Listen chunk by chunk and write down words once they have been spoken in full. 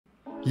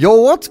Yo,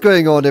 what's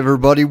going on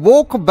everybody?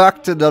 Welcome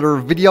back to another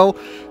video.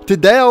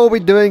 Today I will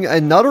be doing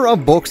another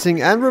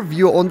unboxing and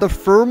review on the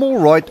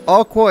Thermalright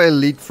Aqua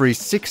Elite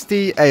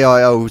 360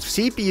 AIO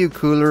CPU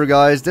cooler,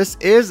 guys. This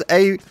is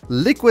a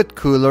liquid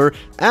cooler,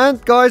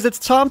 and guys, it's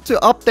time to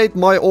update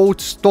my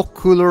old stock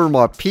cooler on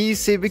my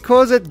PC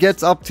because it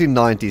gets up to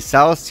 90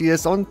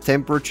 Celsius on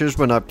temperatures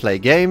when I play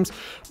games.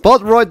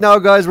 But right now,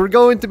 guys, we're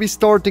going to be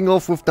starting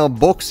off with the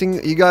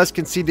unboxing. You guys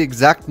can see the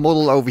exact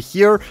model over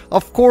here.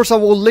 Of course, I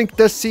will link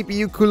this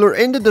CPU cooler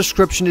in the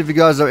description if you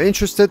guys are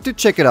interested to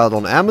check it out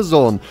on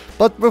Amazon.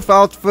 But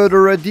without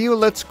further ado,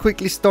 let's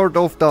quickly start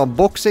off the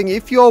unboxing.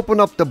 If you open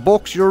up the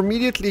box, you're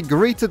immediately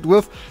greeted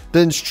with the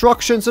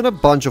instructions and a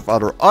bunch of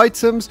other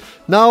items.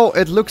 Now,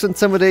 it looks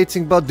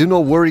intimidating, but do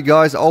not worry,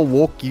 guys. I'll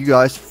walk you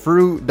guys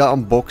through the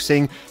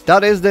unboxing.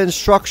 That is the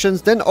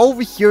instructions. Then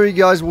over here, you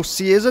guys will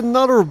see is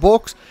another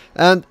box.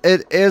 And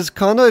it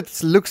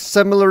looks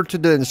similar to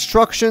the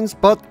instructions,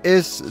 but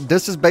this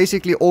is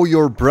basically all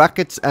your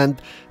brackets and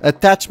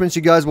attachments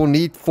you guys will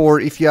need for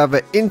if you have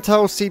an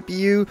Intel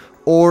CPU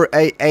or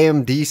a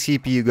AMD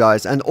CPU,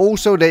 guys. And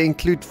also they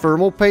include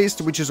thermal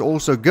paste, which is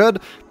also good.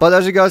 But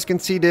as you guys can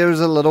see,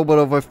 there's a little bit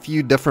of a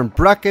few different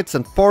brackets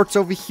and parts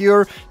over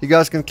here. You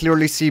guys can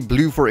clearly see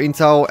blue for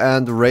Intel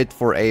and red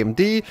for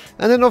AMD.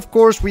 And then of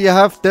course we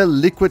have the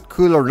liquid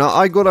cooler. Now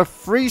I got a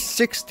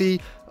 360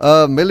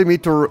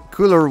 millimeter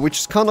cooler, which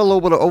is kind of a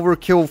little bit of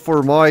overkill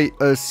for my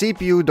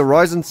CPU, the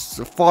Ryzen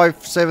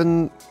 5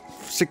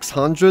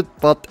 7600,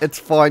 but it's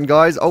fine,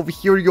 guys. Over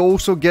here you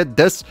also get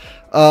this.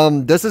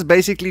 This is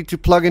basically to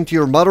plug into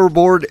your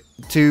motherboard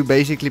to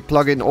basically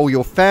plug in all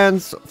your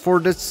fans for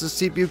this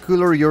CPU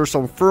cooler. Here's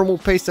some thermal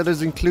paste that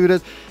is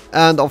included,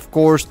 and of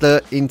course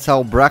the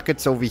Intel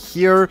brackets over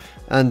here,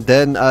 and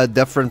then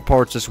different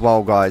parts as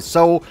well, guys.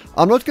 So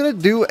I'm not gonna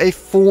do a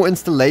full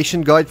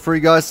installation guide for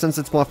you guys since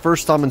it's my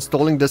first time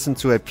installing this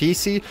into a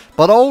PC,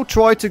 but I'll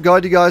try to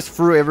guide you guys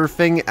through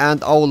everything,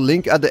 and I'll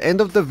link at the end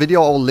of the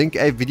video, I'll link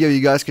a video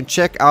you guys can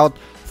check out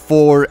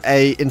for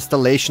a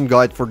installation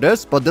guide for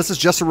this. But this is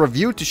just a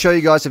review to show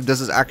you guys if this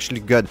is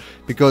actually good,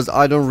 because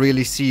I don't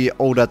really see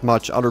all that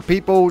much other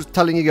people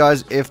telling you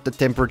guys if the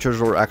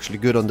temperatures are actually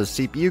good on the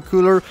CPU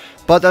cooler.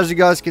 But as you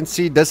guys can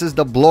see, this is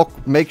the block.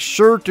 Make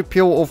sure to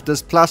peel off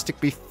this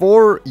plastic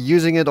before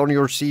using it on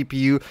your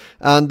CPU.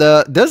 And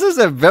this is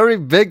a very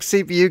big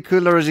CPU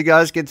cooler, as you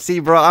guys can see,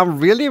 bro. I'm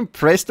really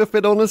impressed with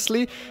it,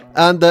 honestly.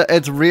 And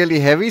it's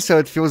really heavy, so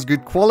it feels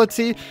good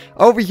quality.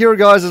 Over here,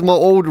 guys, is my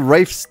old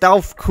Wraith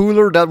Stealth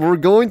cooler that we're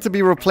going to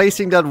be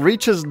replacing, that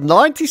reaches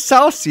 90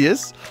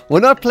 Celsius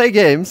when I play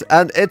games.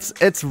 And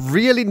it's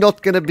really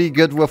not going to be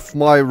good with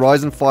my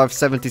Ryzen 5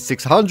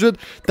 7600.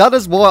 That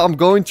is why I'm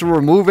going to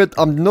remove it.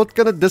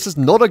 This is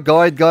not a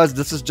guide, guys.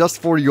 This is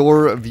just for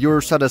your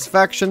viewer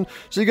satisfaction,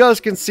 so you guys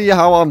can see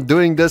how I'm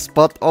doing this.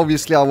 But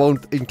obviously I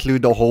won't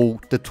include the whole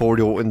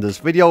tutorial in this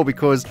video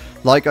because,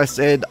 like I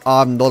said,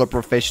 I'm not a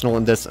professional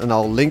in this. And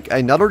I'll link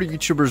another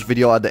YouTuber's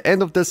video at the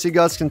end of this so you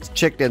guys can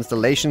check the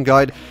installation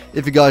guide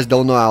if you guys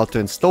don't know how to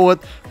install it.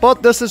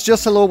 But this is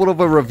just a little bit of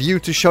a review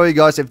to show you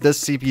guys if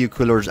this CPU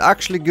cooler is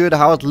actually good,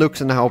 how it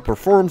looks and how it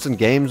performs in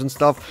games and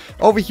stuff.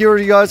 Over here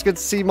you guys can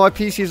see my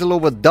PC is a little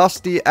bit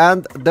dusty,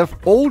 and the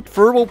old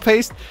thermal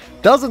paste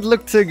doesn't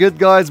look too good,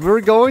 guys.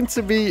 We're going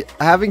to be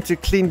having to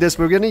clean this.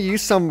 We're going to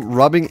use some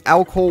rubbing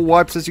alcohol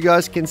wipes, as you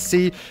guys can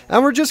see,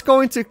 and we're just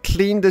going to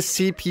clean the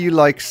CPU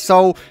like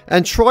so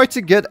and try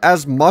to get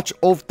as much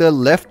of the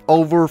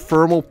leftover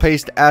thermal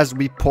paste as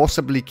we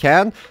possibly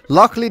can.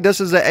 Luckily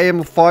this is an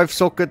AM5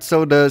 socket,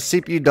 so the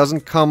CPU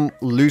doesn't come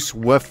loose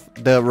with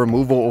the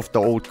removal of the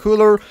old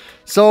cooler.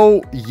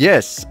 So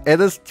yes,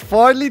 it is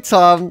finally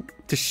time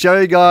to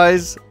show you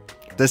guys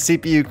the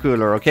CPU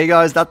cooler. Okay,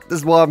 guys, that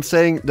is what I'm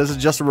saying. This is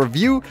just a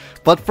review.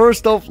 But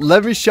first off,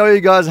 let me show you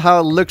guys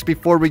how it looks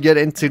before we get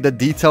into the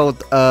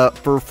detailed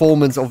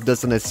performance of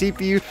this in a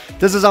CPU.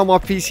 This is how my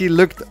PC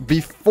looked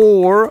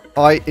before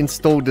I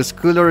installed this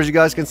cooler. As you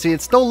guys can see,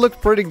 it still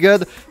looked pretty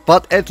good,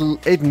 but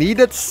it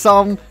needed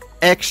some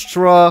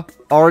extra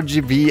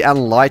RGB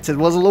and lights. It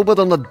was a little bit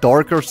on the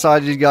darker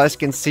side, you guys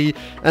can see,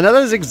 and that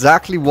is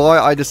exactly why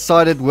I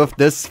decided with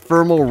this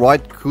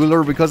Thermalright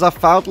cooler, because I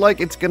felt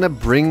like it's gonna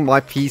bring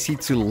my PC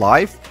to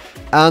life.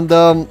 And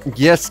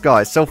yes,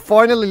 guys, so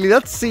finally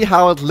let's see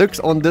how it looks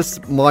on this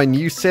my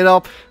new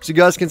setup. So you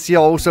guys can see I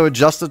also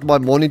adjusted my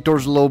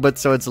monitors a little bit,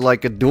 so it's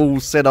like a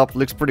dual setup.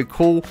 Looks pretty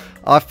cool,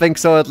 I think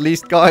so, at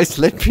least, guys.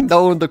 Let me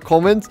know in the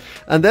comments.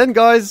 And then,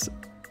 guys,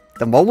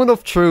 the moment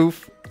of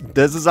truth.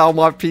 This is how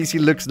my PC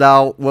looks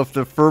now with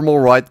the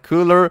Thermalright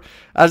cooler.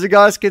 As you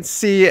guys can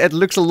see, it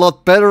looks a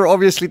lot better.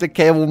 Obviously, the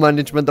cable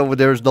management over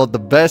there is not the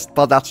best,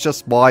 but that's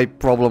just my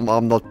problem.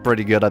 I'm not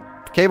pretty good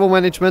at cable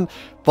management.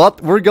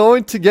 But we're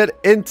going to get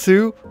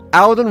into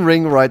Elden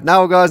Ring right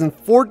now, guys, in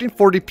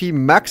 1440p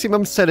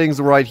maximum settings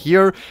right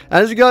here.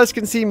 As you guys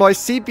can see, my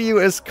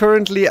CPU is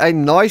currently a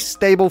nice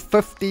stable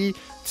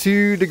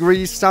 52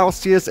 degrees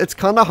Celsius. It's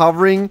kind of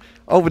hovering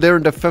over there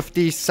in the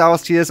 50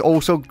 Celsius,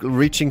 also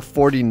reaching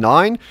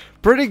 49.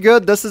 pretty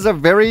good. This is a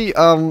very,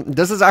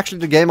 this is actually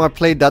the game I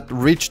played that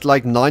reached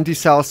like 90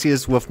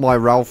 Celsius with my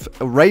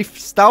Wraith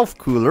Stealth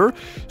Cooler.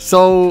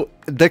 So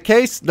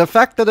the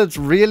fact that it's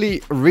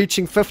really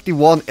reaching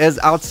 51 is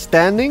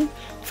outstanding.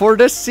 For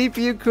this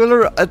CPU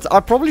cooler, I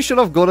probably should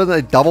have gotten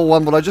a double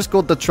one, but I just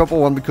got the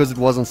triple one because it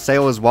was on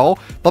sale as well.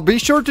 But be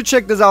sure to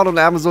check this out on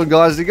Amazon,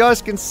 guys. You guys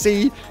can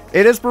see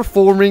it is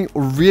performing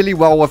really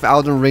well with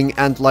Elden Ring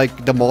and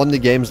like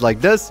demanding games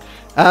like this.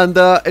 And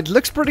it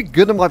looks pretty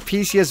good on my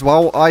PC as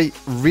well. I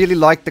really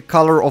like the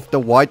color of the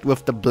white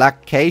with the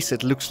black case.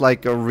 It looks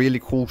like a really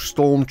cool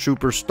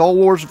Stormtrooper Star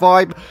Wars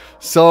vibe.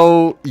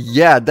 So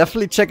yeah,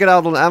 definitely check it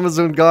out on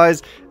Amazon,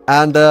 guys.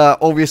 And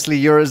obviously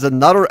here is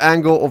another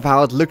angle of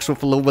how it looks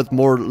with a little bit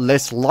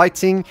less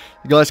lighting.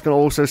 You guys can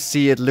also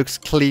see it looks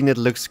clean, it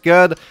looks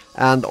good.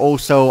 And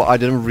also I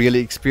didn't really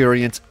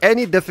experience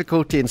any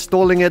difficulty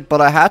installing it, but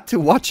I had to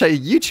watch a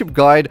YouTube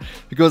guide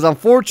because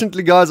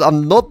unfortunately, guys,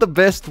 I'm not the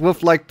best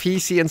with like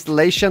PC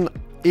installation.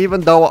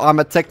 Even though I'm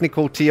a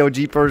technical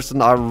TOG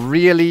person, I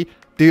really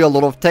do a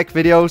lot of tech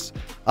videos.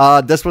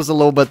 This was a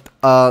little bit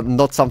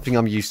not something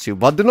I'm used to,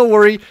 but do not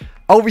worry.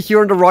 Over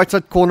here in the right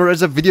side corner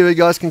is a video you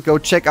guys can go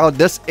check out.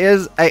 This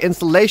is an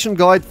installation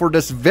guide for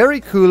this very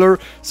cooler,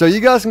 so you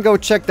guys can go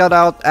check that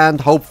out,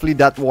 and hopefully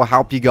that will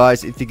help you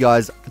guys if you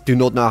guys do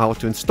not know how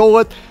to install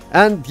it.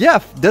 And yeah,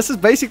 this is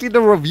basically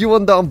the review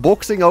on the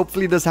unboxing.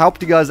 Hopefully this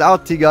helped you guys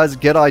out, you guys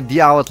get an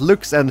idea how it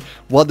looks and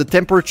what the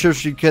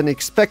temperatures you can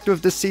expect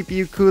with the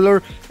CPU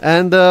cooler.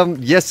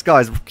 And yes,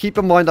 guys, keep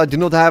in mind I do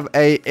not have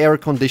a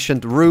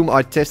air-conditioned room.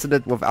 I tested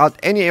it without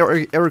any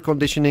air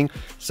conditioning,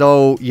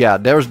 so yeah,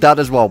 there's that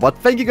as well. But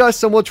thank you guys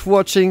so much for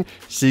watching.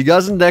 See you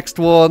guys in the next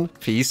one.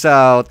 Peace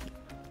out.